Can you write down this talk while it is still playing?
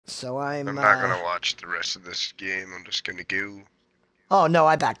So I'm not gonna watch the rest of this game. I'm just gonna go. Oh no,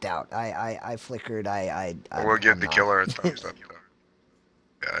 I backed out. I flickered. We'll give I'm the not. killer a thumbs up though.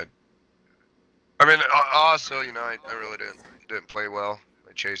 Yeah. I mean, also, I really didn't play well.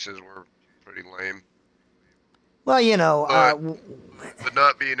 My chases were pretty lame. Well, But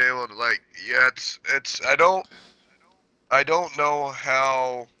not being able to yeah, it's I don't know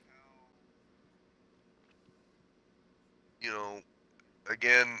how, you know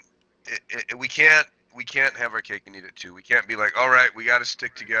again, we can't have our cake and eat it too. We can't be like, all right, we got to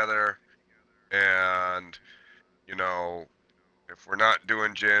stick together, and you know if we're not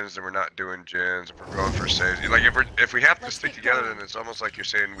doing gins, then we're not doing gins. If we're going for saves, like if we have to stick together, then it's almost like you're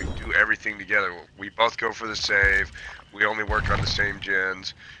saying we do everything together. We both go for the save. We only work on the same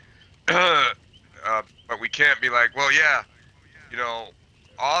gins. But we can't be like, well, yeah, you know,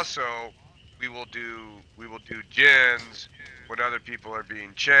 also we will do gins when other people are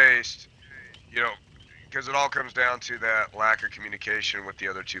being chased, you know, because it all comes down to that lack of communication with the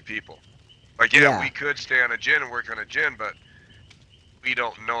other two people. Like, yeah, yeah. we could stay on a gin and work on a gin, but we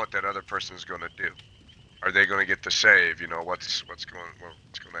don't know what that other person is going to do. Are they going to get the save? What's going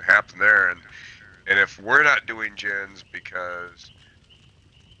to happen there? And if we're not doing gins because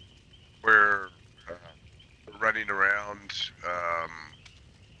we're running around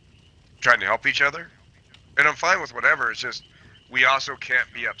trying to help each other, and I'm fine with whatever. It's just we also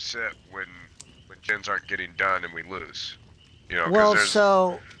can't be upset when gins aren't getting done and we lose. Well,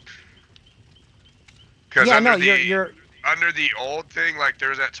 so because yeah, no, you're under the old thing, like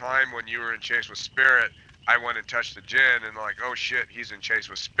there's that time when you were in chase with Spirit, I went and touched the gin and like, oh shit, he's in chase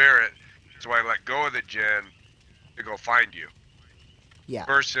with Spirit, so I let go of the gin to go find you. yeah.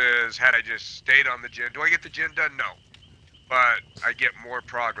 Versus had I just stayed on the gin, do I get the gin done? No, but I get more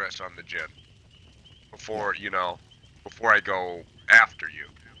progress on the gin before before I go after you.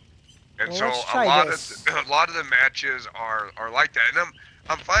 And Well, so let's a try lot this. of a lot of the matches are like that, and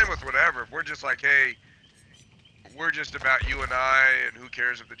I'm fine with whatever. If we're just like, hey, we're just about you and I, and who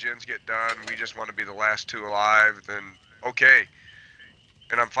cares if the gins get done? We just want to be the last two alive. Then okay,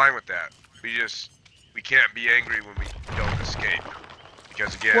 and I'm fine with that. We can't be angry when we don't escape,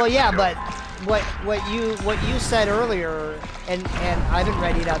 because again. Well, yeah, but what you said earlier, and I haven't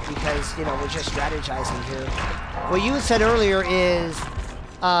read it up because we're just strategizing here. What you said earlier is,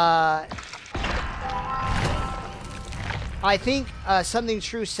 I think something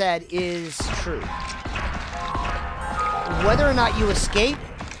True said is true. Whether or not you escape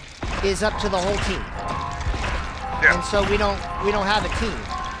is up to the whole team. Yeah. And so we don't have a team.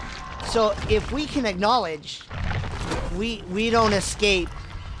 So if we can acknowledge we don't escape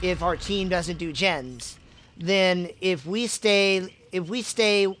if our team doesn't do gens, then if we stay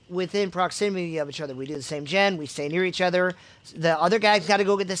within proximity of each other, we do the same gen, we stay near each other, the other guy's got to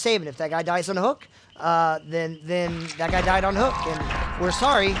go get the save, and if that guy dies on a hook, then that guy died on hook, and we're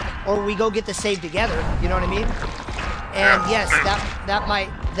sorry, or we go get the save together. You know what I mean? And yes,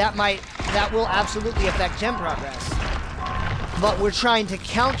 that will absolutely affect gem progress. But we're trying to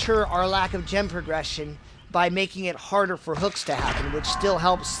counter our lack of gem progression by making it harder for hooks to happen, which still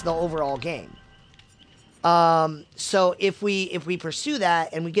helps the overall game. So if we pursue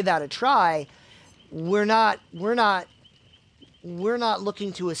that and we give that a try, we're not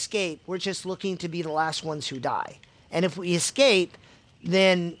looking to escape. We're just looking to be the last ones who die. And if we escape,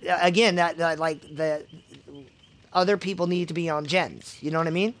 then again, that like the other people need to be on gens. You know what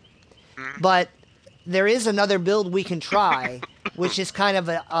I mean? Mm-hmm. But there is another build we can try, which is kind of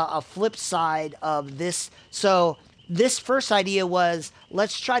a flip side of this. So this first idea was,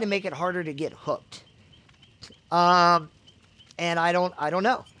 let's try to make it harder to get hooked. And I don't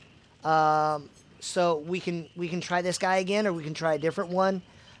know. So we can try this guy again, or we can try a different one.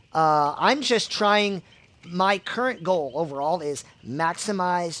 I'm just trying. My current goal overall is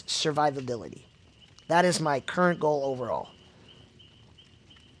maximize survivability. That is my current goal overall.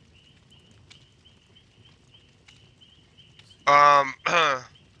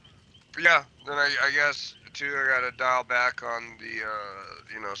 Yeah, then I guess too, I gotta dial back on the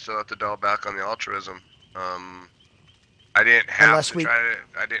still have to dial back on the altruism. I didn't have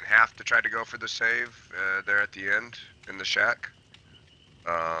I didn't have to try to go for the save there at the end in the shack.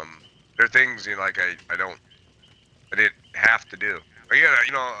 There are things I didn't have to do. But yeah,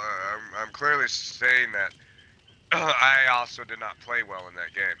 I'm clearly saying that I also did not play well in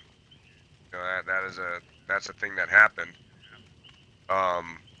that game. That's a thing that happened.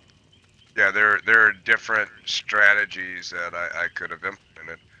 Yeah, there are different strategies that I could have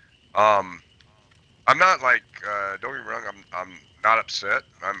implemented. I'm not don't get me wrong, I'm not upset.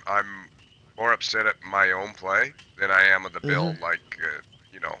 I'm more upset at my own play than I am of the build. Mm-hmm.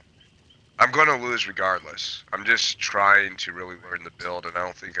 I'm going to lose regardless. I'm just trying to really learn the build, and I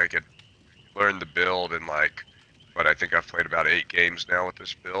don't think I could learn the build in like, but I think I've played about 8 games now with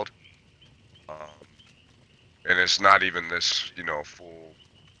this build. And it's not even this, you know, full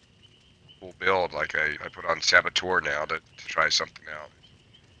build. Like I put on Saboteur now to try something out.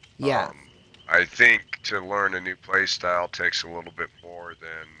 Yeah. I think to learn a new play style takes a little bit more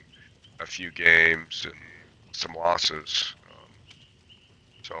than a few games and some losses.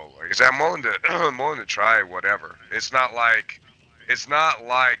 So like I said, I'm willing to try whatever. It's not like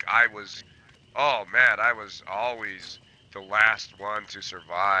I was, oh man, I was always the last one to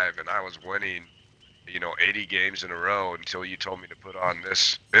survive and I was winning, you know, 80 games in a row until you told me to put on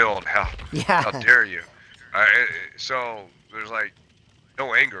this build. How dare you? So there's like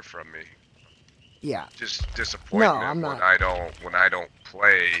no anger from me. Yeah. Just disappointment when I don't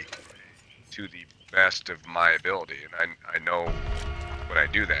play to the best of my ability, and I know when I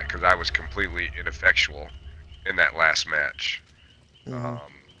do that because I was completely ineffectual in that last match.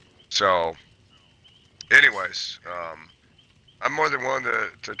 So, anyways, I'm more than willing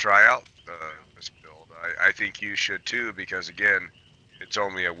to try out this build. I think you should too, because again, it's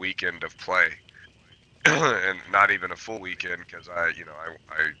only a weekend of play, and not even a full weekend because I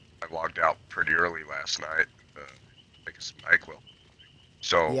logged out pretty early last night, taking some NyQuil.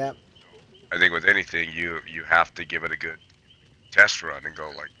 So yep. I think with anything, you have to give it a good test run and go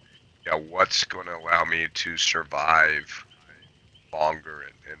like, yeah, what's going to allow me to survive longer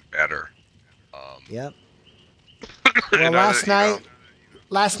and better. Yep. Well, last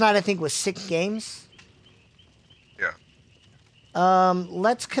night I think was 6 games. Yeah.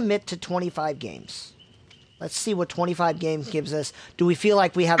 Let's commit to 25 games. Let's see what 25 games gives us. Do we feel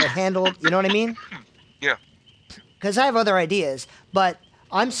like we have it handled? You know what I mean? Yeah. Because I have other ideas, but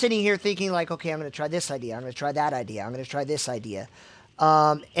I'm sitting here thinking like, okay, I'm going to try this idea. I'm going to try that idea. I'm going to try this idea.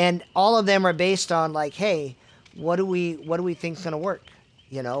 And all of them are based on like, hey, what do we think is going to work?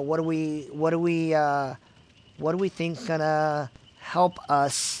 You know, what do we think is going to help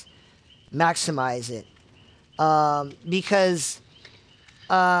us maximize it? Because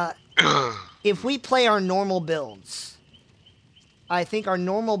if we play our normal builds, I think our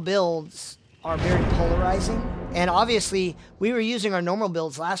normal builds are very polarizing. And obviously, we were using our normal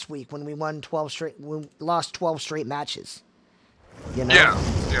builds last week when we won 12 straight. We lost 12 straight matches. You know.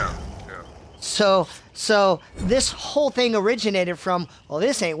 Yeah. So this whole thing originated from, well,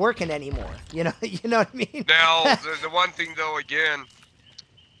 this ain't working anymore. You know what I mean? Now, the one thing though, again,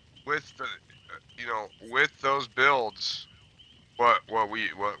 with with those builds, what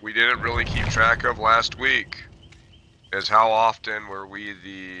we didn't really keep track of last week is how often were we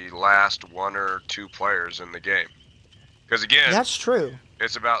the last 1 or 2 players in the game. Because again, that's true.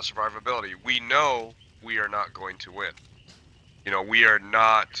 It's about survivability. We know we are not going to win. You know, we are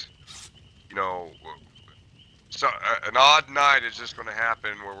not, so an odd night is just going to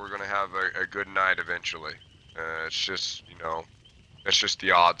happen where we're going to have a good night eventually. It's just, that's just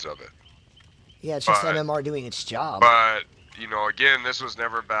the odds of it. Yeah, it's just MMR doing its job. But, again, this was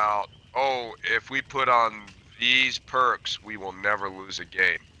never about, oh, if we put on these perks, we will never lose a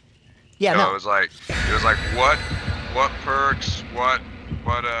game. Yeah, no. It was like what perks, what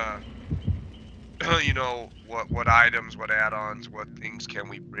what items, what add-ons, what things can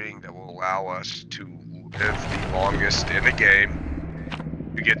we bring that will allow us to live the longest in the game,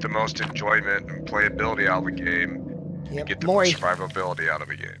 to get the most enjoyment and playability out of the game, and get the most survivability out of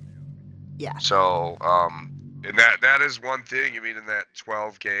the game. Yeah. So, and that is one thing. I mean, in that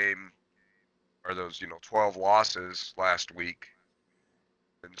 12 game, or those 12 losses last week,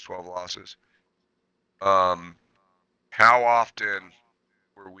 and 12 losses. How often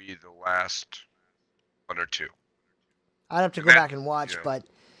were we the last 1 or 2? I'd have to go back and watch, but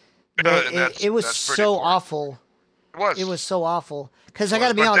it was so awful. It was so awful. Because I got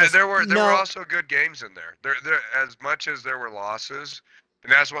to be honest. There were also good games in there. There as much as there were losses,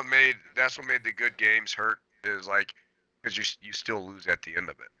 and that's what made the good games hurt. Is like because you still lose at the end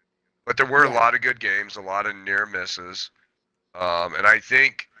of it. But there were a lot of good games, a lot of near misses, and I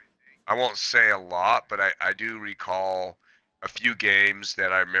think I won't say a lot, but I do recall a few games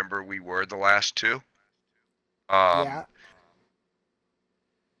that I remember we were the last 2. Yeah.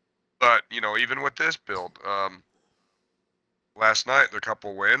 But even with this build, last night there were a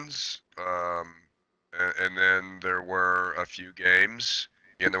couple wins, and then there were a few games.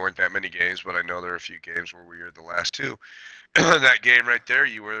 Again, there weren't that many games, but I know there were a few games where we were the last 2. That game right there,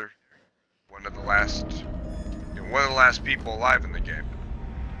 you were one of the last people alive in the game.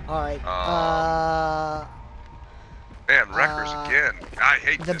 All right. Man, wreckers again. I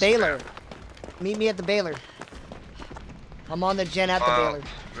hate the this Baylor. map. Meet me at the Baylor. I'm on the gen at the baler.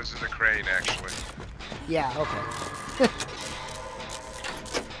 This is a crane, actually. Yeah, okay.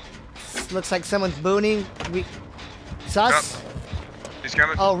 Looks like someone's booning. Sus? Nope. He's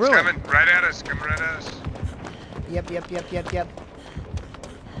coming. Oh, really? He's coming right at us. Coming right at us. Yep.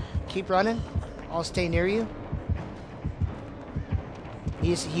 Keep running. I'll stay near you.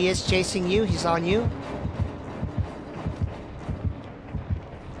 He is chasing you. He's on you.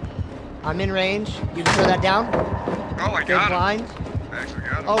 I'm in range. You can throw that down. Oh, I got him. I actually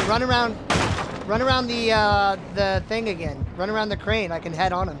got him. Oh, run around the thing again. Run around the crane. I can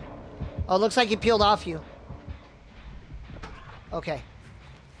head on him. Oh, looks like he peeled off you. Okay.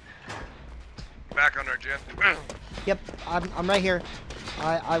 Back on our gen. Yep, I'm right here.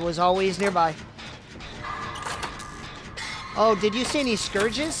 I was always nearby. Oh, did you see any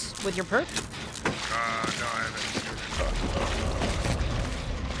scourges with your perk? No, I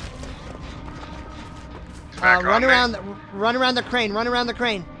haven't. Run around the crane. Run around the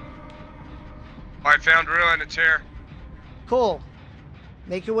crane. Oh, I found Ruin. It's here. Cool.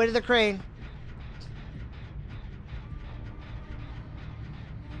 Make your way to the crane.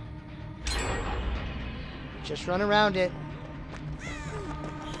 Just run around it.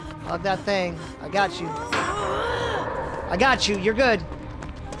 Hug that thing. I got you. I got you. You're good.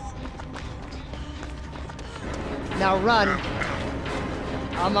 Now run.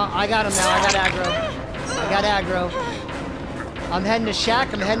 I got him now. I got aggro. I'm heading to Shack.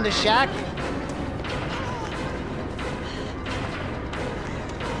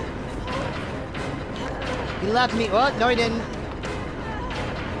 He left me. Oh, no, he didn't.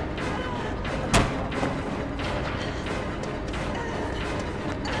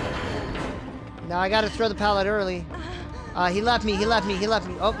 Now I gotta throw the pallet early. He left me.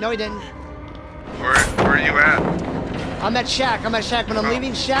 Oh, no, he didn't. Where are you at? I'm at Shack. When I'm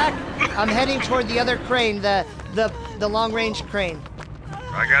leaving Shack, I'm heading toward the other crane, the long-range crane.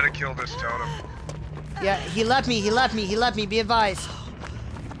 I gotta kill this totem. Yeah, he left me. Be advised.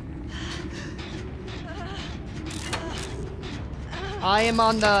 I'm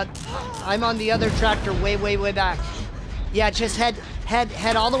on the other tractor way back. Yeah, just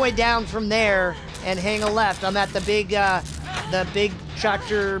head all the way down from there and hang a left. I'm at the big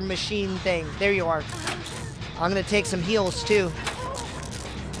tractor machine thing. There you are. I'm gonna take some heals too.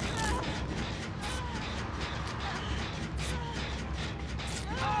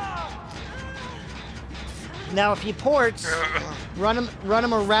 Now, if you ports, run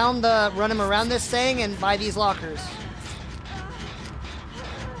them around this thing and by these lockers.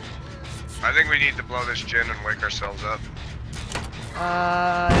 I think we need to blow this gen and wake ourselves up.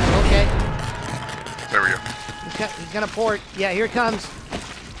 Okay. There we go. He's gonna port. Yeah, here it comes.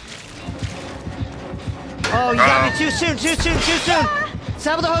 Oh, you got me too soon.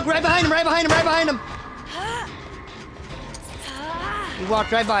 Saddle the hook right behind him. He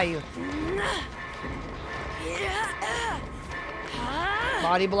walked right by you.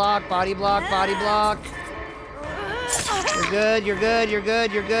 Body block. You're good.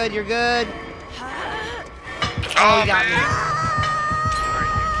 Oh, you got me. Are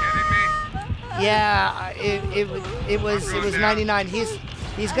you kidding me? Yeah, it was 99.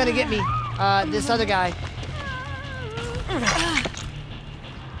 He's gonna get me. This other guy.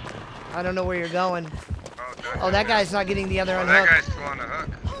 I don't know where you're going. Oh, that guy's not getting the other unhook. That guy's still on the hook.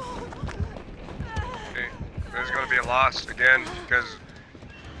 Okay. There's gonna be a loss again because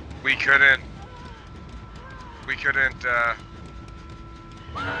we couldn't.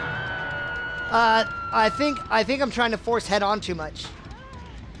 I think I'm trying to force head on too much.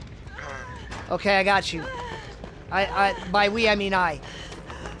 Okay, I got you. By we I mean I.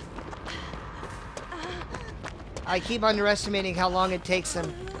 I keep underestimating how long it takes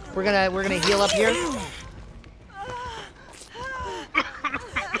him. We're gonna heal up here.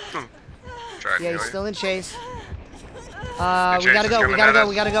 Yeah, he's still in chase. We gotta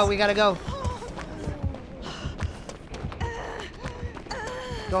go.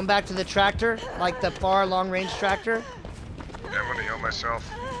 Going back to the tractor, like the far long-range tractor. Yeah, I'm gonna heal myself.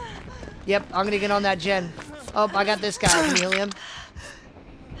 Yep, I'm gonna get on that gen. Oh, I got this guy. I can heal him.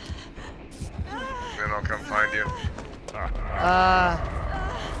 Then I'll come find you.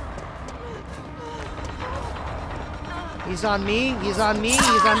 He's on me.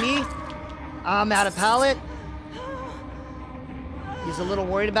 I'm out of pallet. He's a little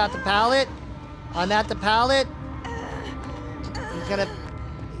worried about the pallet. I'm at the pallet.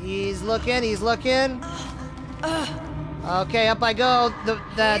 He's looking. Okay, up I go. The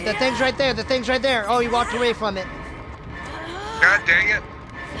thing's right there. Oh, he walked away from it. God dang it.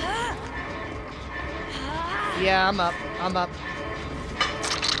 Yeah, I'm up.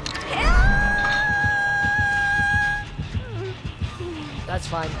 That's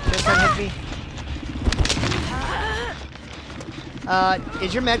fine. Just don't hit me.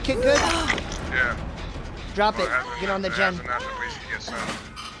 Is your med kit good? Yeah. Drop it. Get on the gen. Enough, at least to get some.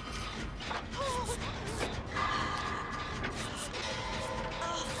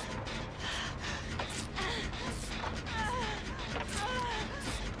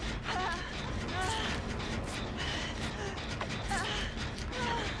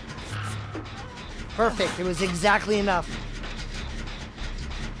 Perfect. It was exactly enough.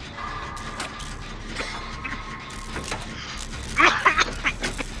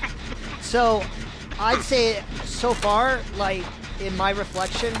 So, I'd say so far, like in my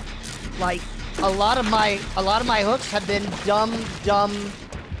reflection, like a lot of my hooks have been dumb.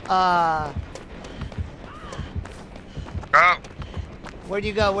 Oh. Where'd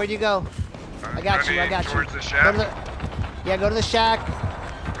you go? Where'd you go? I got you. I got you. Towards the shack. Yeah, go to the shack.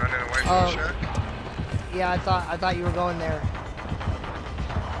 Running away from the shack. Yeah, I thought you were going there.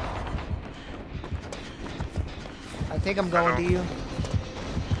 I think I'm going to you.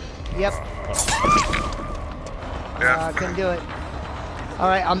 Yep. Yeah. I couldn't do it. All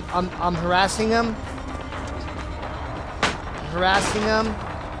right, I'm harassing him. Harassing him.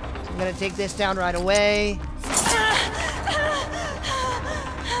 I'm gonna take this down right away.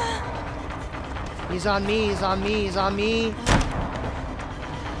 He's on me. He's on me. He's on me.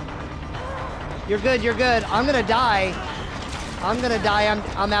 You're good. You're good. I'm gonna die. I'm gonna die.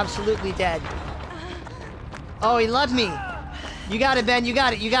 I'm absolutely dead. Oh, he loved me. You got it, Ben. You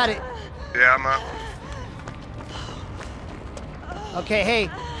got it. You got it. Yeah, I'm up. Okay, hey.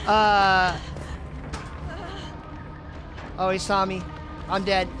 Oh, he saw me. I'm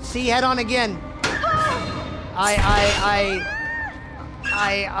dead. See, head on again.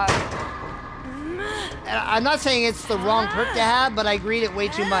 I'm not saying it's the wrong perk to have, but I greed it way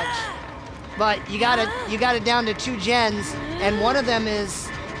too much. But you got it down to 2 gens, and one of them is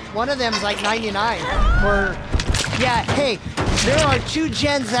like 99. Or yeah, hey, there are 2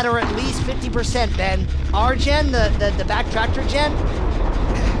 gens that are at least 50%, Ben. Our gen, the back tractor gen.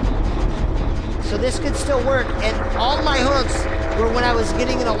 So this could still work, and all my hooks were when I was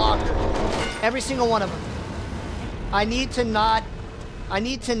getting in a locker. Every single one of them. I need to not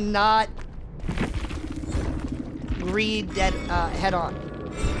greed dead head on.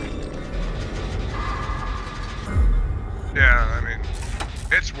 Yeah, I mean,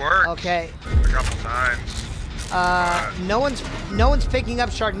 it's worked. Okay. A couple times. No one's picking up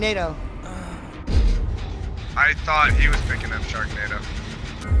Sharknado. I thought he was picking up Sharknado.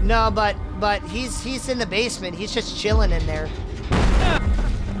 No, but he's in the basement. He's just chilling in there.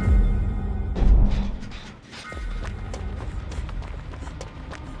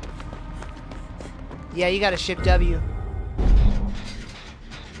 Yeah, you gotta ship W.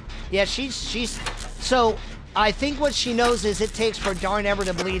 Yeah, she's so I think what she knows is it takes for darn ever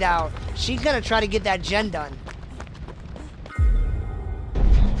to bleed out. She's gonna try to get that gen done.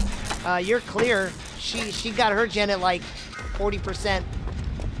 You're clear. She got her gen at like 40%.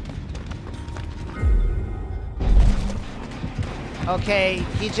 Okay,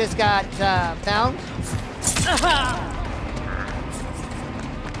 he just got found.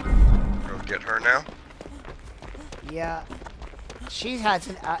 Go get her now. Yeah, she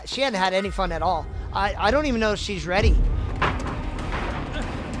hasn't had any fun at all. I don't even know if she's ready.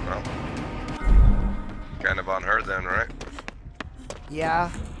 Well, kind of on her then, right? Yeah.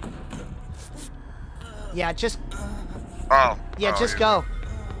 Yeah, just. Oh. Yeah, oh, just go.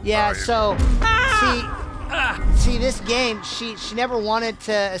 Yeah, so see this game, she never wanted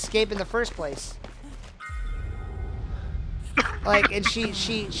to escape in the first place. Like, and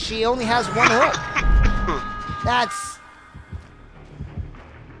she only has one hook. That's.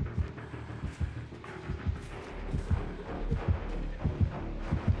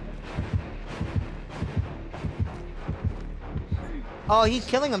 Oh, he's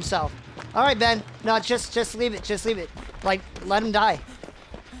killing himself. All right, Ben. No, just leave it. Just leave it. Like, let him die.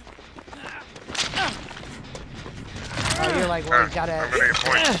 Oh, you're like, well, you gotta. I'm gonna get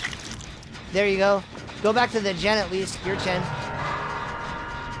points. There you go. Go back to the gen at least. Your gen.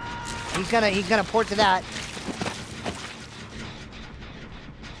 He's gonna port to that.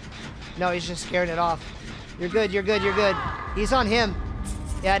 No, he's just scaring it off. You're good. You're good. You're good. He's on him.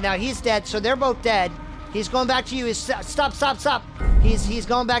 Yeah, now he's dead. So they're both dead. He's going back to you. He's stop. He's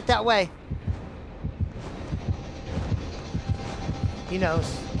going back that way. He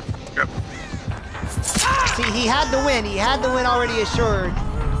knows. Yep. See, he had the win. He had the win already assured.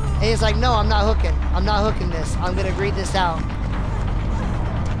 And he's like, no, I'm not hooking. I'm not hooking this. I'm going to greed this out.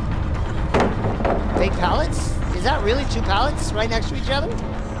 Fake pallets? Is that really 2 pallets right next to each other?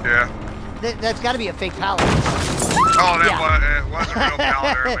 Yeah. That's got to be a fake pallet. Oh, it was a real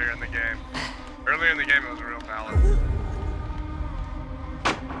pallet earlier in the game. Earlier in the game, it was a real pallet.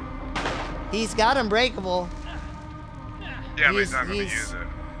 He's got Unbreakable. Yeah, but he's not going to use it.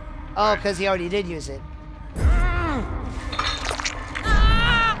 Oh, because he already did use it.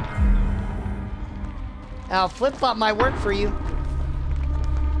 Now, flip-flop might work for you.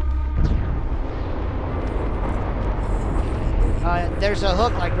 There's a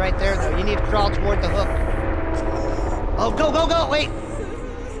hook, like, right there, though. You need to crawl toward the hook. Oh, go, go, go! Wait!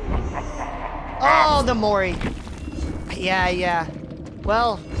 Oh, the Mori. Yeah.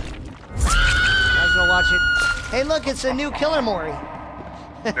 Well, might as well watch it. Hey, look, it's a new Killer Mori.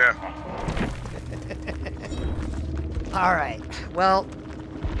 Yeah. All right. Well,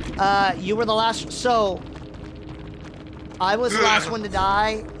 you were the last. So, I was the last one to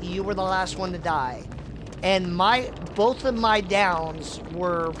die. You were the last one to die, and both of my downs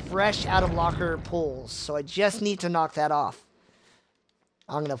were fresh out of locker pulls. So I just need to knock that off.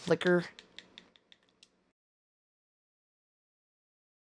 I'm gonna flicker.